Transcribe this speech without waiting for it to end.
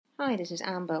Hi, this is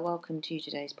Amber. Welcome to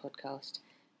today's podcast.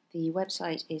 The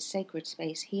website is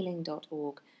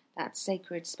sacredspacehealing.org. That's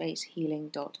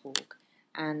sacredspacehealing.org.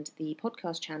 And the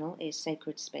podcast channel is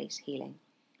Sacred Space Healing.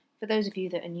 For those of you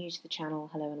that are new to the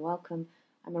channel, hello and welcome.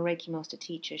 I'm a Reiki Master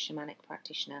Teacher, Shamanic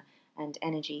Practitioner and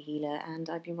Energy Healer, and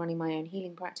I've been running my own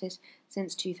healing practice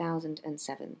since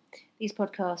 2007. These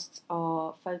podcasts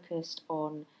are focused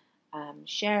on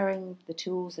sharing the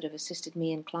tools that have assisted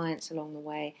me and clients along the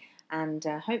way, and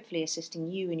hopefully assisting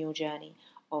you in your journey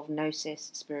of gnosis,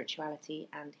 spirituality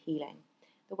and healing.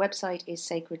 The website is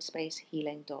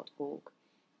sacredspacehealing.org.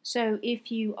 So if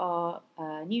you are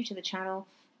new to the channel,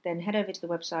 then head over to the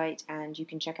website and you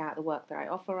can check out the work that I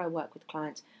offer. I work with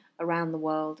clients around the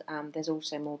world. There's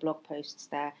also more blog posts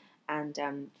there and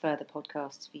further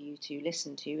podcasts for you to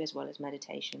listen to, as well as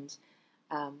meditations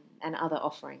and other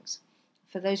offerings.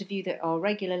 For those of you that are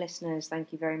regular listeners,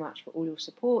 thank you very much for all your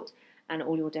support and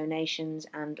all your donations.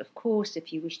 And of course,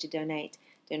 if you wish to donate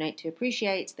to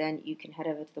appreciate, then you can head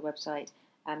over to the website,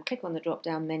 click on the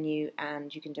drop-down menu,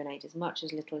 and you can donate as much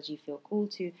as little as you feel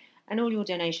called to, and all your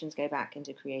donations go back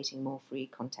into creating more free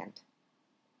content.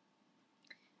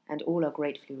 And all are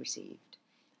gratefully received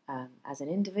as an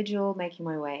individual making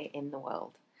my way in the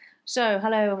world. So,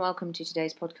 hello and welcome to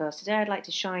today's podcast. Today I'd like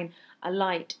to shine a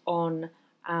light on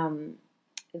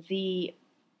the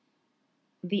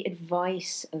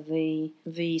advice,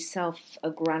 the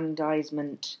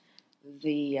self-aggrandizement,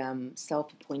 the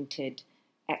self-appointed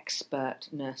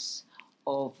expertness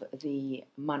of the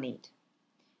moneyed.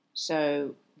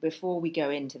 So before we go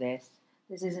into this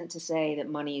isn't to say that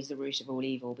money is the root of all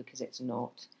evil, because it's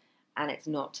not. And it's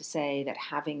not to say that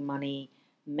having money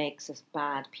makes us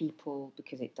bad people,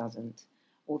 because it doesn't.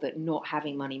 Or that not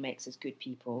having money makes us good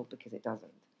people, because it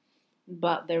doesn't.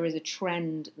 But there is a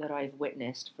trend that I've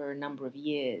witnessed for a number of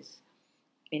years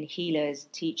in healers,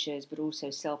 teachers, but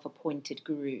also self-appointed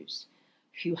gurus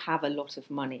who have a lot of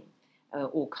money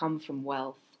or come from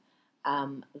wealth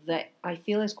that I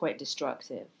feel is quite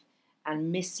destructive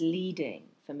and misleading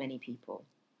for many people.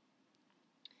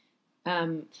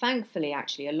 Thankfully,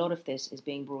 actually, a lot of this is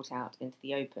being brought out into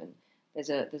the open. There's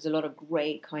a lot of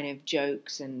great kind of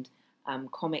jokes and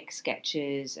comic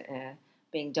sketches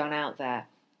being done out there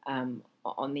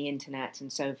on the internet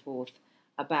and so forth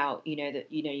about, you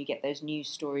get those news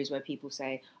stories where people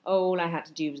say, oh, all I had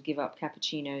to do was give up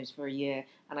cappuccinos for a year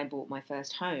and I bought my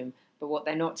first home. But what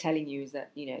they're not telling you is that,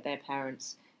 their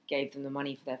parents gave them the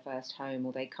money for their first home,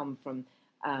 or they come from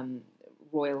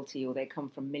royalty, or they come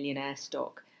from millionaire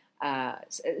stock.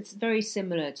 It's very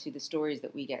similar to the stories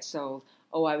that we get sold.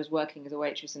 Oh, I was working as a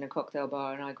waitress in a cocktail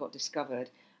bar and I got discovered,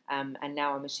 and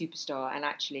now I'm a superstar. And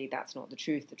actually, that's not the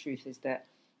truth. The truth is that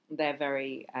they're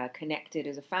very connected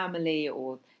as a family,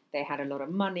 or they had a lot of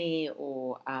money,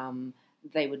 or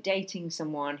they were dating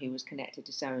someone who was connected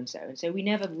to so-and-so. And so we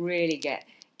never really get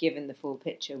given the full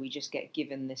picture. We just get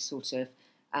given this sort of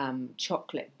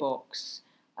chocolate box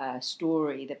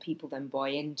story that people then buy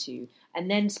into,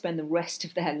 and then spend the rest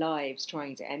of their lives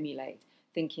trying to emulate,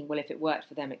 thinking, well, if it worked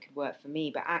for them, it could work for me.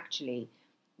 But actually,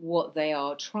 what they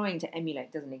are trying to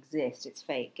emulate doesn't exist. It's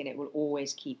fake, and it will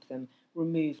always keep them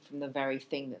removed from the very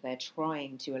thing that they're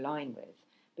trying to align with,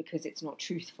 because it's not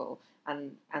truthful,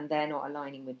 and they're not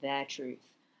aligning with their truth.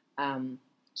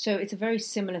 So it's a very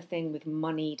similar thing with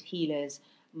moneyed healers,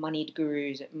 moneyed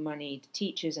gurus, moneyed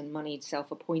teachers, and moneyed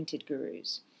self-appointed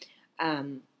gurus.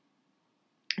 And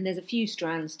there's a few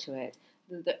strands to it.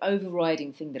 The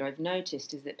overriding thing that I've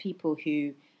noticed is that people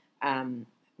who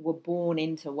were born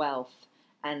into wealth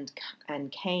and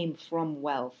came from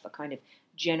wealth, a kind of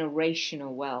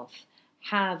generational wealth,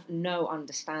 have no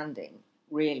understanding,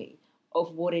 really,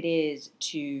 of what it is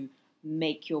to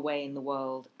make your way in the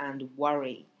world and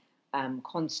worry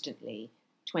constantly,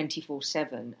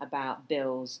 24/7, about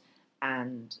bills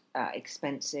and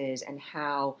expenses and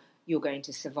how you're going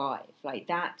to survive. Like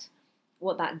that,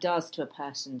 what that does to a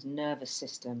person's nervous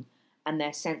system and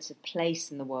their sense of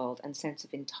place in the world and sense of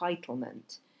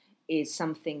entitlement is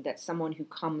something that someone who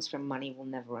comes from money will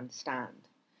never understand.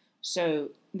 So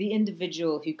the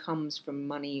individual who comes from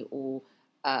money, or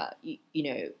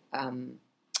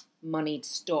moneyed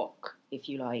stock, if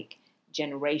you like,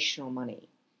 generational money,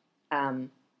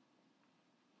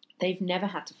 they've never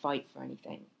had to fight for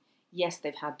anything. Yes,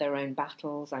 they've had their own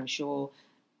battles, I'm sure,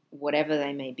 whatever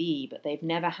they may be, but they've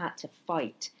never had to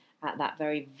fight at that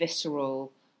very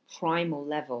visceral, primal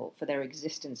level for their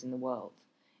existence in the world.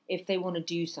 If they want to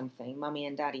do something, mummy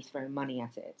and daddy throw money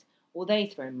at it, or they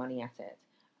throw money at it,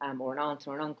 or an aunt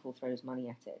or an uncle throws money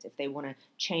at it. If they want to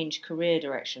change career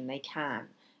direction, they can.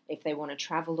 If they want to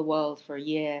travel the world for a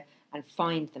year and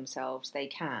find themselves, they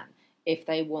can. If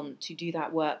they want to do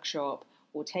that workshop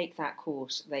or take that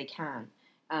course, they can.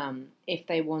 If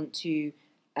they want to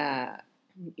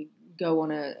go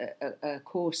on a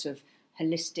course of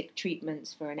holistic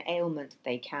treatments for an ailment,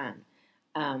 they can.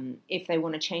 If they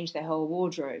want to change their whole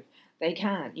wardrobe, they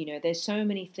can. There's so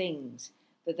many things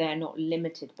that they're not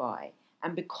limited by.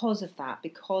 And because of that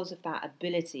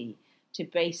ability to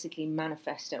basically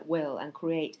manifest at will and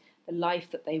create the life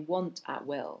that they want at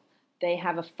will, they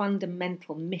have a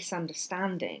fundamental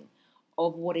misunderstanding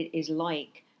of what it is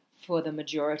like for the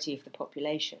majority of the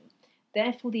population.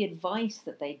 Therefore, the advice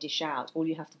that they dish out, all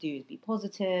you have to do is be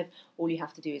positive, all you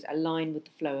have to do is align with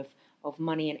the flow of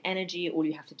money and energy, all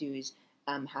you have to do is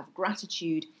have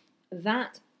gratitude.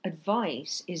 That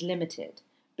advice is limited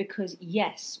because,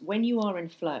 yes, when you are in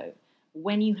flow,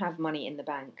 when you have money in the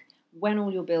bank, when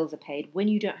all your bills are paid, when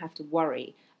you don't have to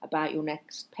worry about your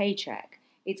next paycheck,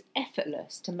 it's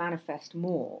effortless to manifest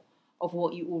more of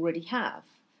what you already have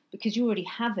because you already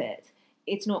have it.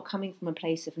 It's not coming from a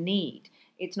place of need.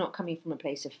 It's not coming from a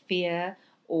place of fear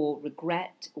or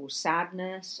regret or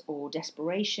sadness or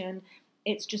desperation.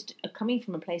 It's just coming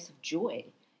from a place of joy.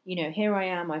 Here I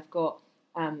am, I've got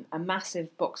a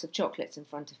massive box of chocolates in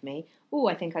front of me. Oh,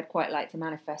 I think I'd quite like to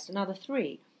manifest another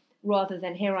 3. Rather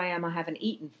than here I am, I haven't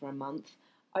eaten for a month.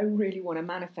 I really want to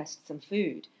manifest some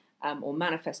food or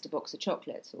manifest a box of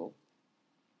chocolates or,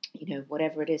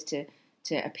 whatever it is to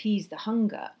appease the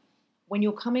hunger. When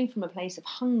you're coming from a place of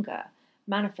hunger,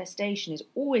 manifestation is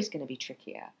always going to be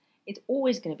trickier. It's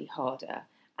always going to be harder.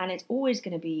 And it's always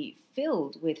going to be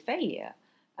filled with failure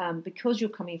because you're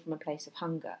coming from a place of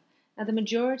hunger. Now, the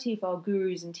majority of our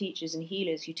gurus and teachers and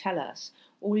healers who tell us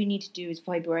all you need to do is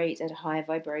vibrate at a higher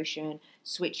vibration,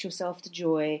 switch yourself to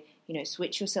joy,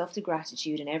 switch yourself to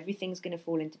gratitude, and everything's going to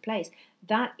fall into place.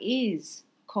 That is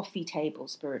coffee table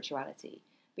spirituality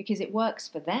because it works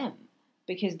for them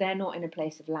because they're not in a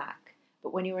place of lack.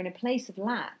 But when you're in a place of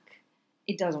lack,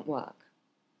 it doesn't work.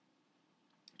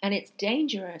 And it's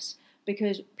dangerous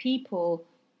because people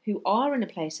who are in a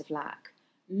place of lack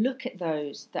look at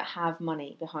those that have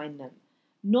money behind them,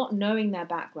 not knowing their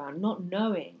background, not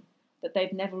knowing that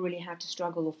they've never really had to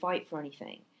struggle or fight for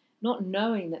anything, not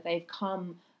knowing that they've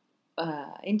come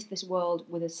into this world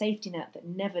with a safety net that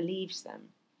never leaves them,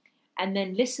 and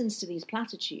then listens to these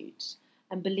platitudes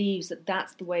and believes that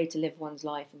that's the way to live one's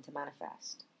life and to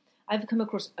manifest. I've come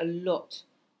across a lot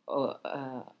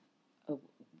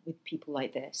with people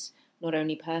like this, not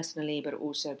only personally but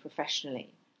also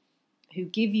professionally, who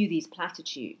give you these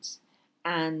platitudes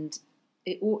and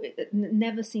it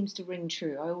never seems to ring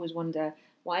true. I always wonder,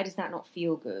 why does that not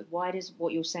feel good? Why does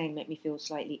what you're saying make me feel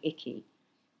slightly icky?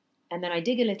 And then I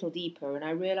dig a little deeper and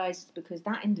I realize it's because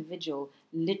that individual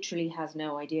literally has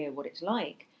no idea what it's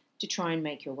like to try and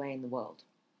make your way in the world.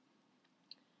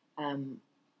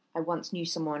 I once knew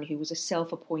someone who was a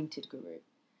self-appointed guru,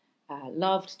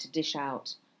 loved to dish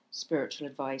out spiritual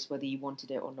advice whether you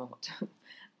wanted it or not,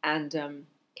 and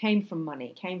came from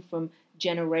money, came from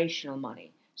generational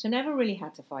money. So never really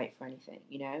had to fight for anything,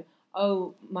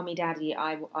 Oh, mummy, daddy,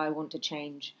 I want to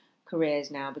change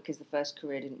careers now because the first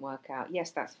career didn't work out.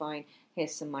 Yes, that's fine.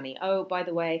 Here's some money. Oh, by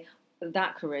the way,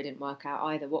 that career didn't work out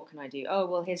either. What can I do? Oh,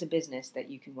 well, here's a business that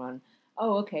you can run.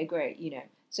 Oh, okay, great,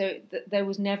 So there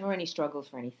was never any struggle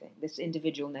for anything. This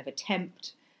individual never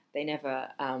temped. They never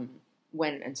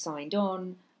went and signed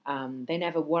on. They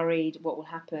never worried what will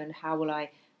happen. How will I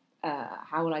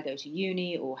go to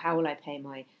uni, or how will I pay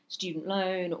my student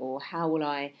loan, or how will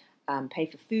I pay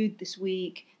for food this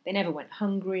week? They never went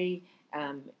hungry.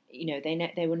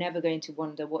 They were never going to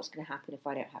wonder what's going to happen if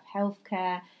I don't have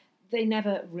healthcare. They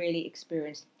never really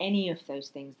experienced any of those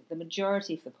things that the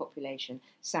majority of the population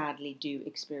sadly do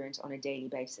experience on a daily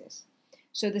basis.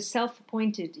 So this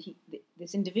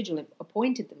individual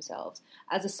appointed themselves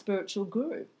as a spiritual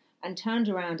guru and turned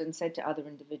around and said to other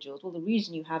individuals, well, the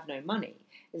reason you have no money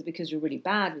is because you're really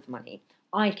bad with money.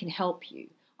 I can help you.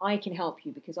 I can help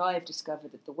you because I've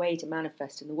discovered that the way to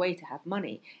manifest and the way to have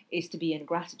money is to be in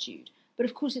gratitude. But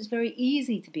of course, it's very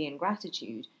easy to be in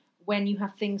gratitude when you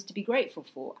have things to be grateful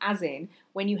for, as in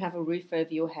when you have a roof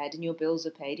over your head and your bills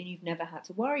are paid and you've never had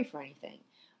to worry for anything.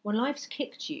 When life's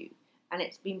kicked you and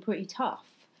it's been pretty tough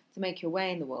to make your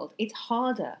way in the world, it's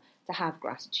harder to have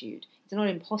gratitude. It's not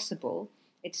impossible.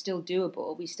 It's still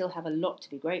doable. We still have a lot to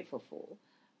be grateful for,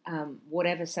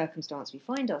 whatever circumstance we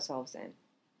find ourselves in.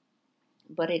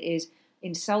 But it is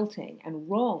insulting and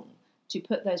wrong to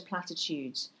put those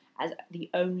platitudes as the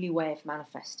only way of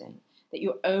manifesting, that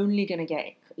you're only going to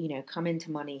get, come into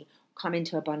money, come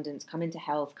into abundance, come into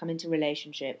health, come into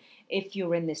relationship, if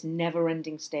you're in this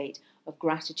never-ending state of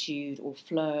gratitude or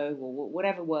flow or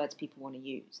whatever words people want to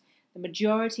use. The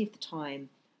majority of the time,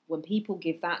 when people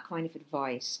give that kind of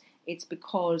advice, it's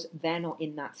because they're not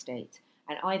in that state.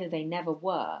 And either they never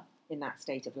were in that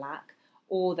state of lack,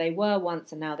 or they were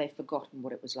once and now they've forgotten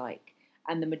what it was like.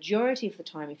 And the majority of the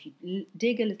time, if you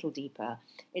dig a little deeper,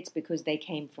 it's because they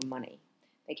came from money.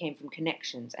 They came from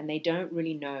connections, and they don't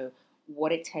really know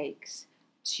what it takes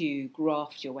to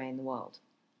graft your way in the world.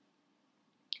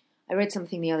 I read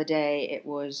something the other day. It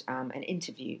was an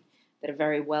interview that a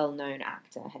very well-known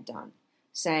actor had done,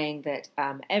 saying that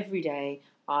every day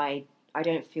I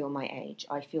don't feel my age.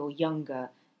 I feel younger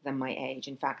than my age.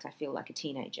 In fact, I feel like a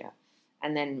teenager.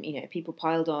 And then, people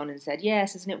piled on and said,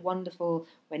 yes, isn't it wonderful?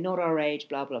 We're not our age,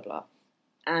 blah, blah, blah.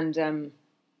 And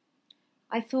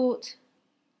I thought,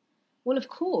 well, of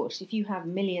course, if you have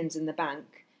millions in the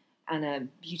bank and a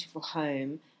beautiful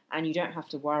home and you don't have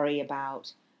to worry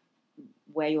about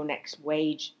where your next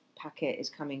wage packet is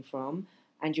coming from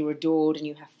and you're adored and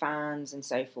you have fans and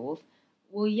so forth,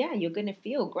 well, yeah, you're going to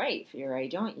feel great for your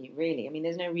age, aren't you, really? I mean,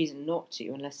 there's no reason not to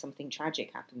unless something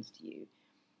tragic happens to you.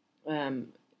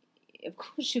 Of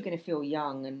course you're going to feel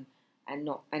young and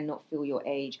not feel your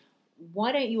age.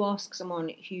 Why don't you ask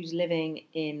someone who's living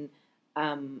in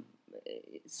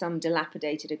some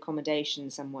dilapidated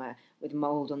accommodation somewhere with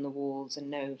mould on the walls and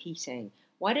no heating?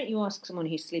 Why don't you ask someone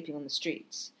who's sleeping on the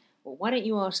streets? Or why don't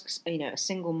you ask a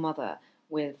single mother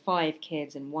with 5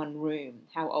 kids in one room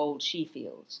how old she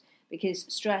feels? Because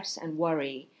stress and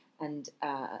worry and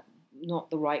not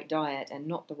the right diet and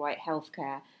not the right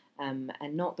healthcare and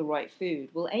not the right food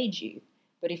will age you.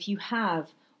 But if you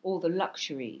have all the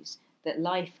luxuries that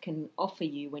life can offer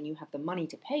you when you have the money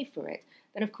to pay for it,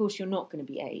 then of course you're not going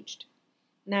to be aged.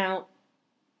 Now,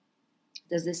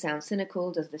 does this sound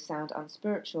cynical? Does this sound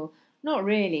unspiritual? Not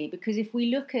really, because if we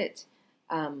look at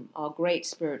our great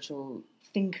spiritual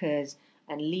thinkers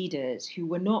and leaders who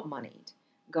were not moneyed,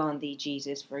 Gandhi,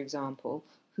 Jesus, for example,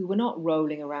 who were not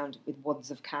rolling around with wads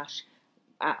of cash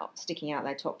sticking out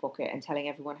their top pocket and telling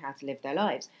everyone how to live their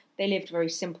lives. They lived very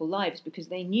simple lives because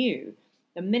they knew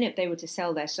the minute they were to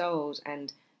sell their souls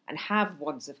and have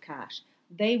wads of cash,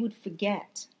 they would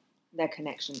forget their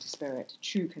connection to spirit,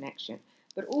 true connection.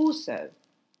 But also,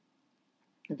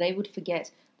 they would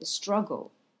forget the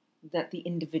struggle that the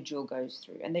individual goes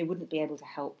through, and they wouldn't be able to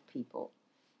help people.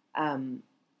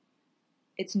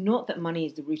 It's not that money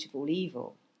is the root of all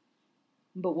evil,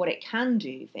 but what it can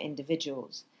do for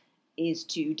individuals is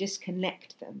to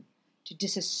disconnect them, to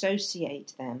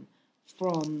disassociate them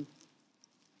from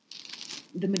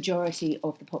the majority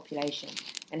of the population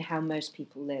and how most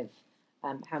people live,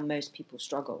 how most people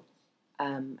struggle,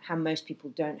 how most people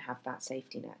don't have that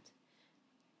safety net.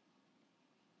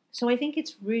 So I think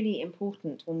it's really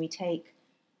important when we take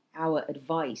our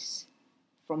advice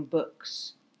from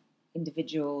books,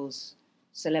 individuals,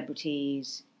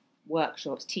 celebrities,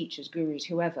 workshops, teachers, gurus,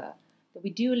 whoever, that we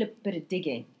do a little bit of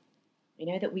digging,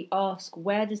 that we ask,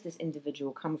 where does this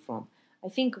individual come from? I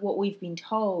think what we've been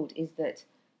told is that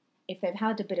if they've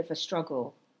had a bit of a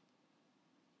struggle,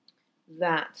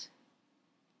 that's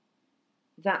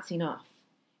enough.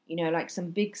 Like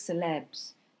some big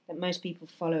celebs that most people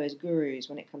follow as gurus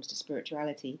when it comes to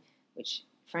spirituality, which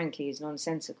frankly is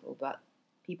nonsensical, but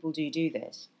people do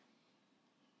this.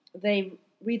 They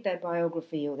read their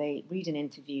biography or they read an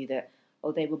interview that,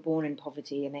 they were born in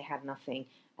poverty and they had nothing,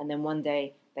 and then one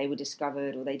day they were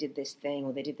discovered, or they did this thing,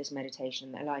 or they did this meditation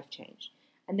and their life changed.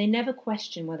 And they never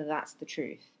question whether that's the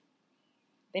truth.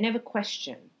 They never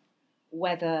question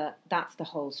whether that's the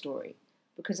whole story.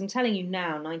 Because I'm telling you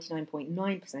now,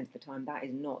 99.9% of the time, that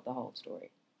is not the whole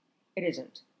story. It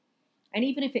isn't. And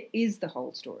even if it is the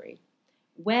whole story,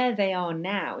 where they are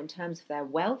now in terms of their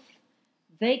wealth,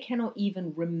 they cannot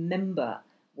even remember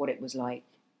what it was like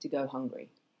to go hungry,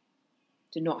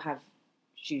 to not have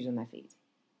shoes on their feet.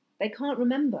 They can't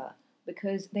remember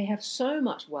because they have so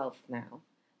much wealth now.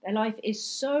 Their life is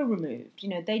so removed.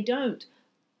 They don't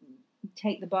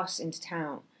take the bus into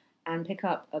town and pick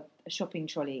up a shopping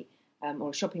trolley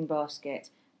or a shopping basket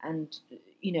and,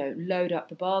 load up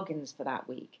the bargains for that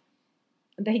week.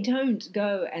 They don't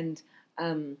go and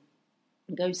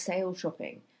go sale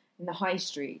shopping in the high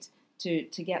street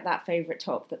to get that favourite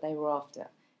top that they were after.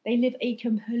 They live a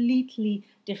completely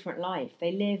different life.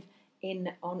 They live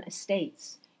on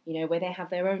estates, where they have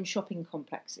their own shopping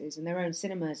complexes and their own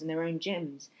cinemas and their own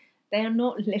gyms. They are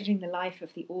not living the life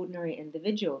of the ordinary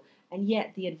individual, and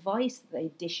yet the advice that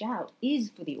they dish out is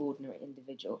for the ordinary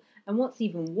individual. And what's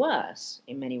even worse,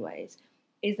 in many ways,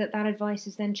 is that advice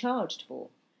is then charged for.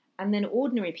 And then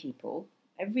ordinary people,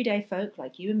 everyday folk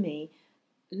like you and me,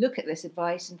 look at this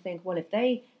advice and think, well, if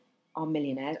they are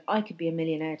millionaires, I could be a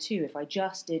millionaire too if I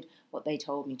just did what they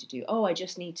told me to do. I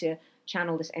just need to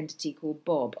channel this entity called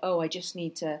Bob. Oh, I just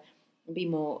need to be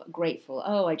more grateful.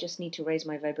 Oh, I just need to raise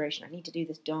my vibration. I need to do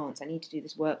this dance. I need to do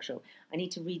this workshop. I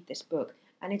need to read this book.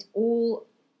 And it's all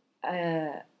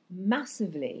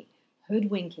massively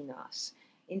hoodwinking us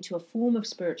into a form of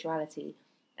spirituality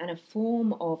and a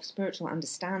form of spiritual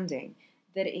understanding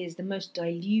that is the most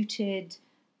diluted,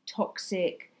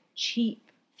 toxic,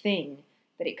 cheap thing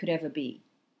that it could ever be.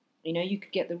 You know, you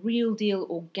could get the real deal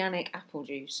organic apple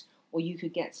juice, or you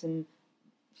could get some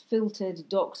filtered,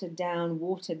 doctored down,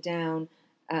 watered down,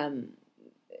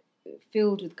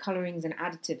 filled with colorings and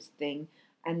additives thing,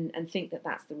 and think that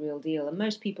that's the real deal. And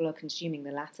most people are consuming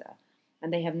the latter,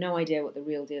 and they have no idea what the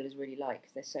real deal is really like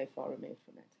because they're so far removed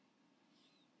from it.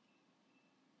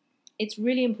 It's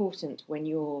really important when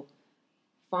you're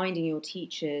finding your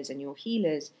teachers and your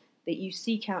healers that you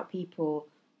seek out people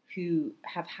who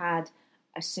have had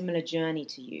a similar journey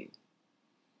to you.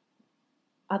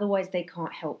 Otherwise, they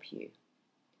can't help you.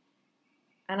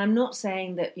 And I'm not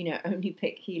saying that, only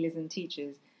pick healers and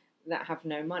teachers that have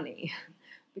no money,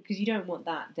 because you don't want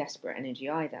that desperate energy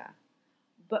either.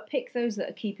 But pick those that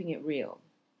are keeping it real.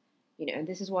 And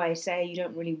this is why I say you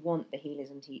don't really want the healers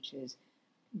and teachers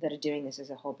that are doing this as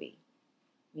a hobby.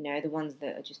 The ones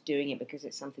that are just doing it because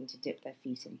it's something to dip their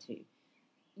feet into.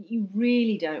 You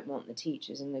really don't want the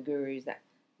teachers and the gurus that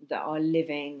are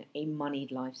living a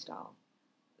moneyed lifestyle.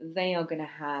 They are going to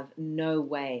have no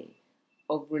way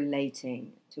of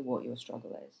relating to what your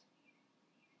struggle is.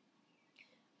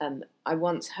 I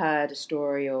once heard a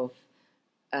story of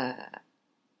a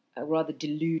rather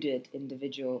deluded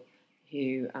individual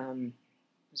who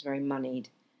was very moneyed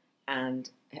and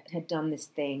had done this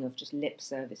thing of just lip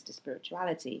service to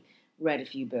spirituality, read a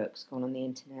few books, gone on the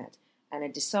internet, and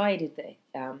had decided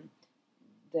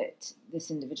that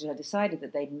this individual had decided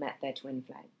that they'd met their twin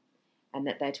flame, and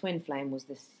that their twin flame was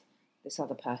this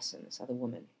other person, this other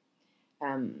woman.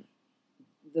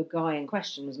 The guy in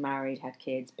question was married, had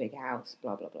kids, big house,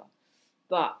 blah, blah, blah,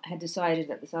 but had decided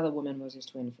that this other woman was his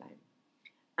twin flame.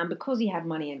 And because he had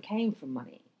money and came from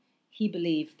money, he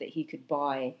believed that he could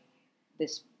buy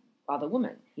this other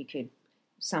woman. He could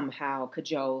somehow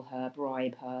cajole her,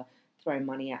 bribe her, throw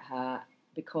money at her,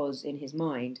 because in his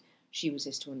mind, she was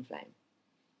his twin flame.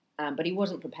 But he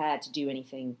wasn't prepared to do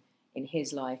anything in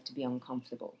his life to be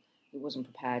uncomfortable. He wasn't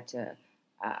prepared to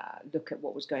look at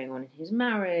what was going on in his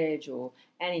marriage or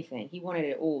anything. He wanted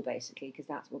it all, basically, because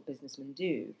that's what businessmen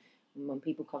do. And when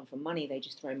people come from money, they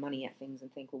just throw money at things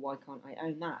and think, well, why can't I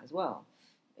own that as well,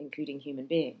 including human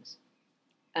beings?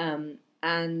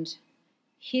 And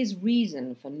his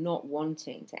reason for not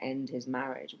wanting to end his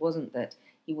marriage wasn't that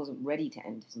he wasn't ready to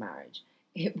end his marriage.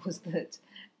 It was that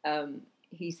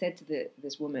he said to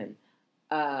this woman,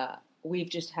 we've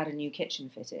just had a new kitchen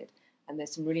fitted, and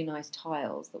there's some really nice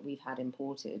tiles that we've had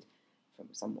imported from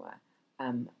somewhere,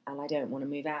 and I don't want to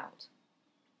move out.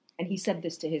 And he said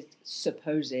this to his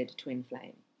supposed twin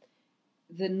flame.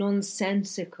 The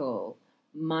nonsensical,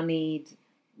 moneyed,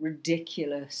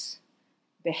 ridiculous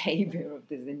behavior of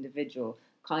this individual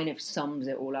kind of sums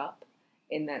it all up,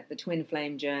 in that the twin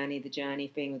flame journey, the journey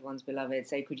of being with one's beloved,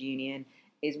 sacred union,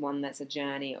 is one that's a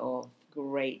journey of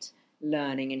great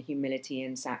learning and humility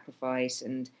and sacrifice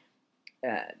and,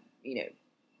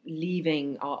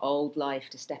 leaving our old life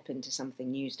to step into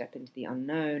something new, step into the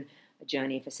unknown, a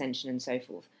journey of ascension and so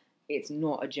forth. It's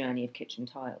not a journey of kitchen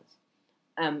tiles.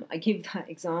 I give that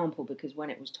example because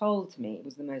when it was told to me, it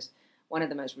was one of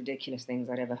the most ridiculous things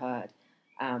I'd ever heard.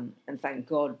 And thank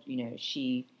God,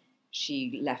 she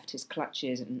left his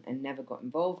clutches and never got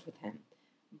involved with him.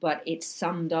 But it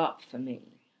summed up for me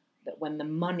that when the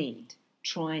moneyed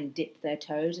try and dip their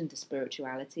toes into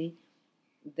spirituality,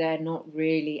 they're not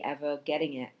really ever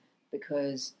getting it,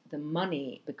 because the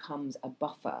money becomes a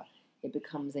buffer. It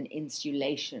becomes an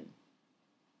insulation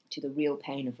to the real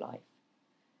pain of life.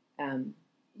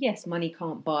 Yes, money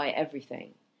can't buy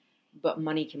everything, but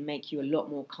money can make you a lot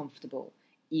more comfortable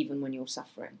even when you're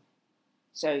suffering.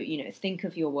 So, think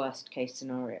of your worst case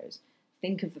scenarios.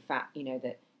 Think of the fact,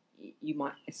 that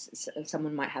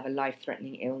someone might have a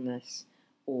life-threatening illness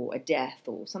or a death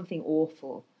or something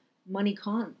awful. Money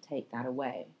can't take that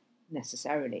away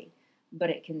necessarily,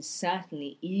 but it can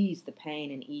certainly ease the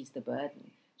pain and ease the burden,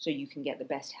 so you can get the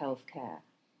best health care,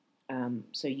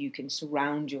 so you can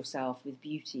surround yourself with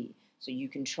beauty, so you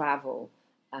can travel,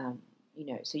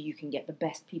 so you can get the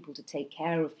best people to take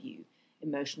care of you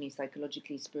emotionally,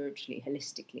 psychologically, spiritually,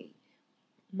 holistically.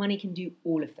 Money can do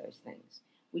all of those things,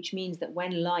 which means that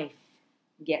when life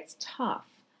gets tough,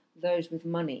 those with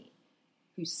money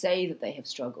who say that they have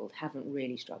struggled haven't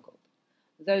really struggled.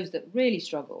 Those that really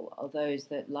struggle are those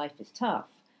that life is tough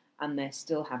and they're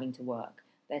still having to work.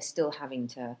 They're still having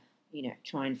to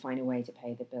try and find a way to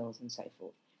pay the bills and so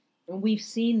forth. And we've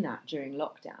seen that during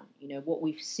lockdown. What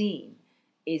we've seen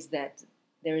is that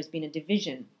there has been a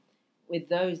division with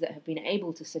those that have been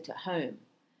able to sit at home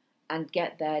and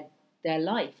get their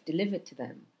life delivered to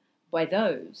them by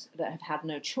those that have had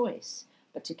no choice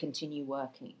but to continue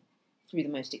working through the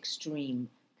most extreme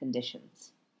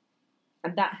conditions.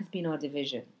 And that has been our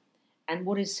division. And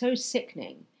what is so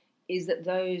sickening is that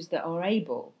those that are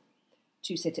able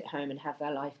to sit at home and have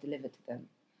their life delivered to them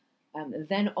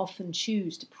then often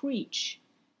choose to preach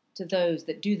to those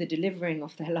that do the delivering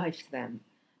of their life to them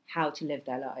how to live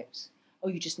their lives. Oh,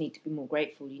 you just need to be more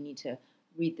grateful. You need to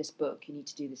read this book. You need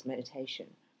to do this meditation.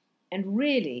 And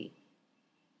really,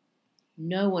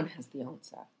 no one has the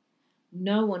answer.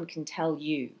 No one can tell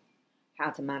you how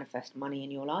to manifest money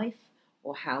in your life,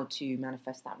 or how to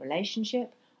manifest that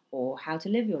relationship, or how to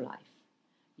live your life.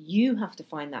 You have to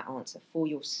find that answer for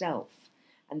yourself.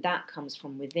 And that comes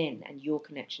from within and your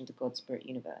connection to God's Spirit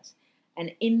Universe.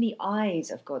 And in the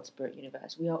eyes of God's Spirit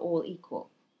Universe, we are all equal.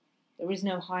 There is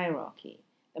no hierarchy.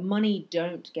 The money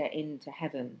don't get into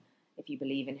heaven, if you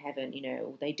believe in heaven,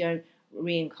 or they don't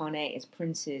reincarnate as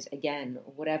princes again,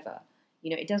 or whatever.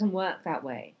 It doesn't work that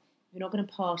way. You're not going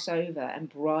to pass over and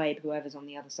bribe whoever's on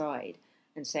the other side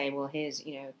and say, well, here's,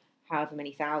 however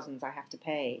many thousands I have to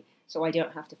pay, so I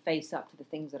don't have to face up to the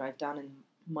things that I've done in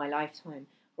my lifetime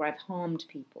where I've harmed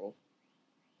people.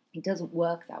 It doesn't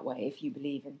work that way if you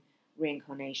believe in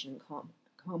reincarnation and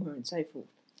karma and so forth.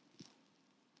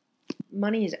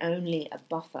 Money is only a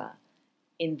buffer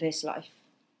in this life,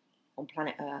 on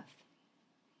planet Earth,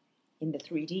 in the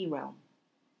 3D realm.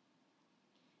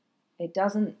 It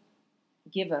doesn't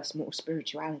give us more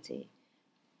spirituality.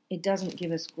 It doesn't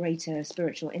give us greater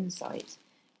spiritual insight.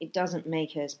 It doesn't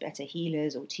make us better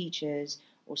healers or teachers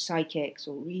or psychics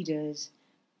or readers.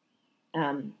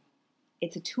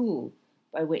 It's a tool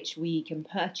by which we can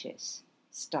purchase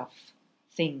stuff,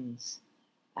 things,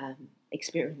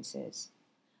 experiences.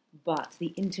 But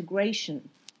the integration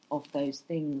of those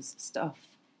things, stuff,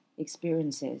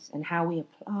 experiences, and how we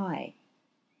apply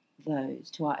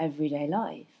those to our everyday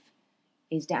life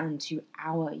is down to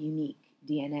our unique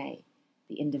DNA,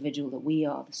 the individual that we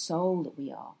are, the soul that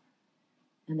we are,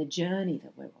 and the journey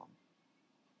that we're on.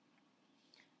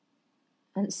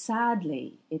 And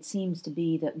sadly, it seems to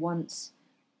be that once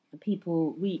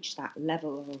people reach that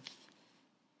level of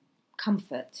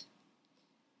comfort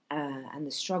and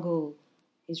the struggle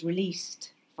is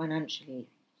released financially,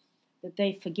 that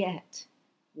they forget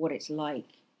what it's like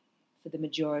for the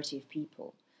majority of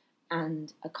people,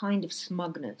 and a kind of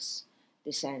smugness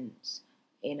descends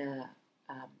in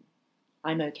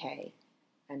I'm okay,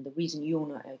 and the reason you're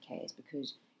not okay is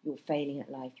because you're failing at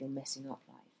life, you're messing up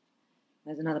life.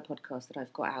 There's another podcast that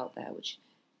I've got out there which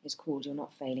is called You're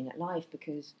Not Failing at Life,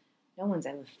 because no one's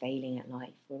ever failing at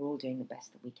life. We're all doing the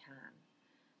best that we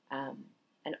can.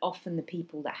 And often the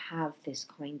people that have this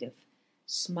kind of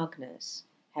smugness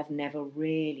have never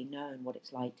really known what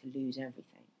it's like to lose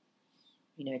everything,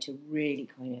 to really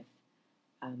kind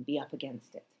of be up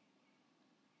against it.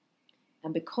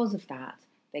 And because of that,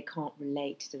 they can't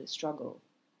relate to the struggle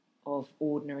of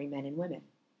ordinary men and women.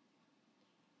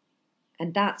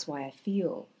 And that's why I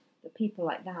feel that people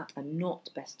like that are not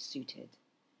best suited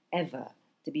ever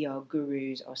to be our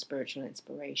gurus, our spiritual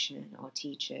inspiration, our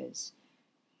teachers,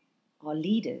 our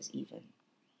leaders even,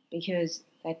 because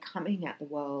they're coming at the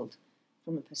world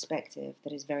from a perspective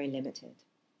that is very limited.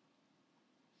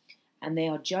 And they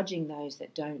are judging those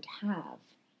that don't have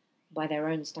by their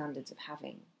own standards of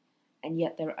having. And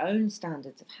yet their own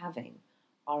standards of having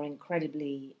are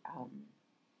incredibly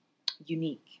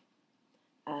unique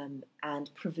and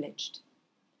privileged.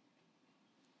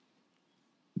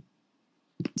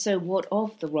 So what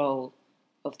of the role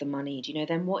of the money?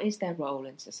 Then what is their role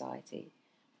in society?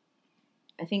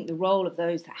 I think the role of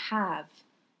those that have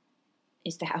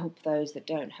is to help those that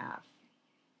don't have,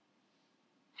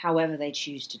 however they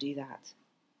choose to do that.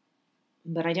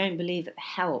 But I don't believe that the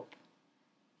help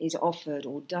is offered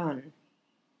or done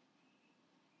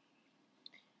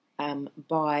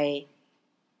by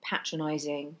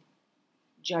patronising,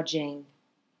 judging,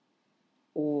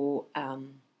 or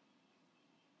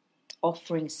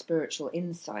offering spiritual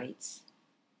insights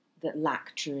that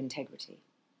lack true integrity.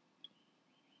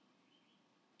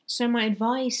 So my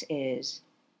advice is,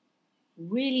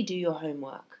 really do your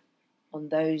homework on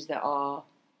those that are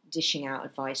dishing out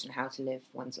advice on how to live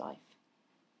one's life.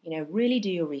 Really do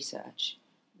your research.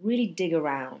 Really dig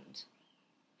around.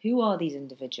 Who are these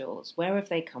individuals? Where have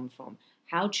they come from?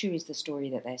 How true is the story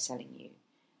that they're selling you?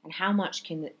 And how much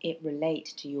can it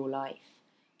relate to your life?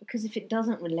 Because if it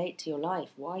doesn't relate to your life,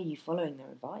 why are you following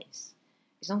their advice?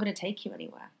 It's not going to take you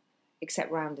anywhere.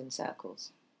 except round in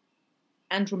circles.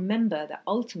 And remember that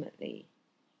ultimately,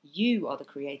 you are the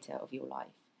creator of your life,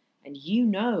 and you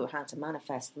know how to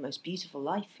manifest the most beautiful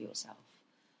life for yourself.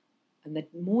 And the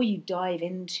more you dive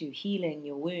into healing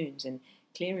your wounds and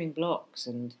clearing blocks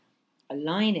and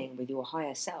aligning with your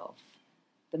higher self,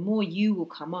 the more you will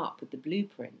come up with the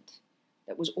blueprint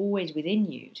that was always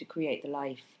within you to create the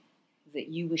life that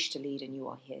you wish to lead and you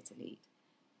are here to lead.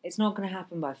 It's not going to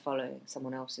happen by following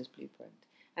someone else's blueprint.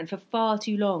 And for far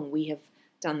too long, we have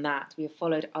done that. We have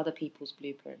followed other people's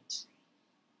blueprints.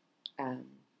 And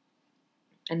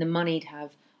the moneyed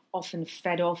have often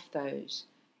fed off those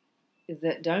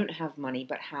that don't have money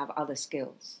but have other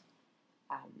skills.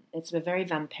 It's a very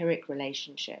vampiric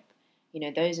relationship.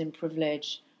 Those in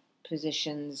privilege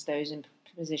positions, those in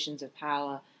positions of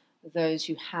power, those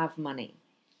who have money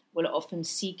will often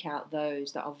seek out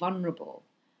those that are vulnerable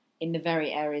in the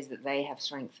very areas that they have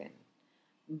strength in.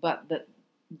 But that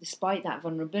despite that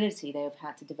vulnerability, they have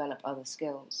had to develop other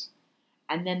skills.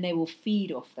 And then they will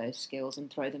feed off those skills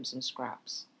and throw them some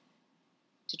scraps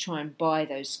to try and buy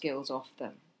those skills off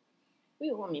them.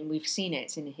 We've seen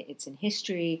it. It's in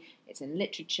history, it's in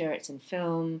literature, it's in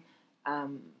film.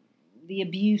 The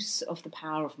abuse of the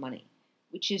power of money,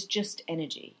 which is just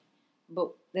energy.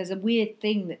 But there's a weird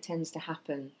thing that tends to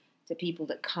happen to people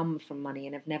that come from money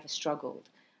and have never struggled,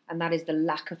 and that is the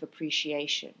lack of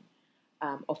appreciation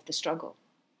of the struggle.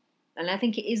 And I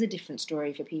think it is a different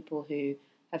story for people who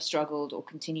have struggled or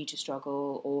continue to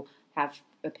struggle or have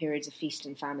periods of feast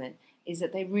and famine, is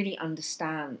that they really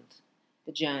understand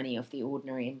the journey of the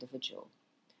ordinary individual.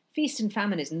 Feast and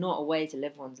famine is not a way to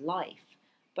live one's life,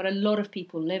 but a lot of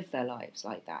people live their lives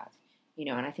like that.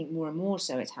 And I think more and more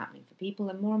so it's happening for people,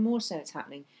 and more so it's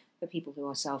happening for people who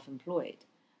are self-employed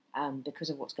because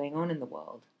of what's going on in the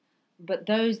world. But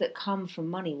those that come from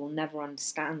money will never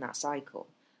understand that cycle.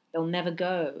 They'll never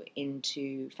go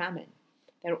into famine.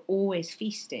 They're always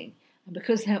feasting. And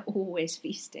because they're always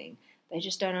feasting, they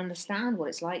just don't understand what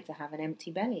it's like to have an empty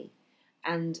belly.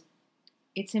 And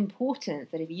it's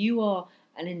important that if you are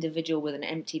an individual with an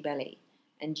empty belly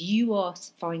and you are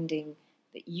finding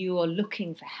that you are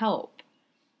looking for help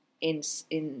in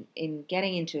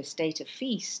getting into a state of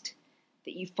feast,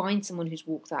 that you find someone who's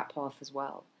walked that path as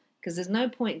well. Because there's no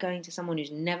point going to someone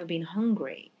who's never been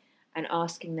hungry and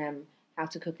asking them how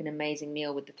to cook an amazing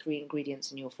meal with the 3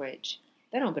 ingredients in your fridge.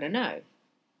 They're not going to know.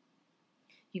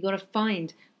 You've got to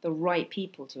find the right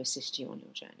people to assist you on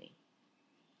your journey.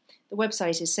 The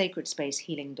website is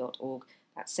sacredspacehealing.org.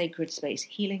 That's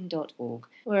sacredspacehealing.org.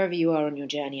 Wherever you are on your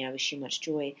journey, I wish you much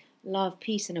joy, love,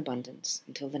 peace, and abundance.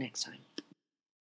 Until the next time.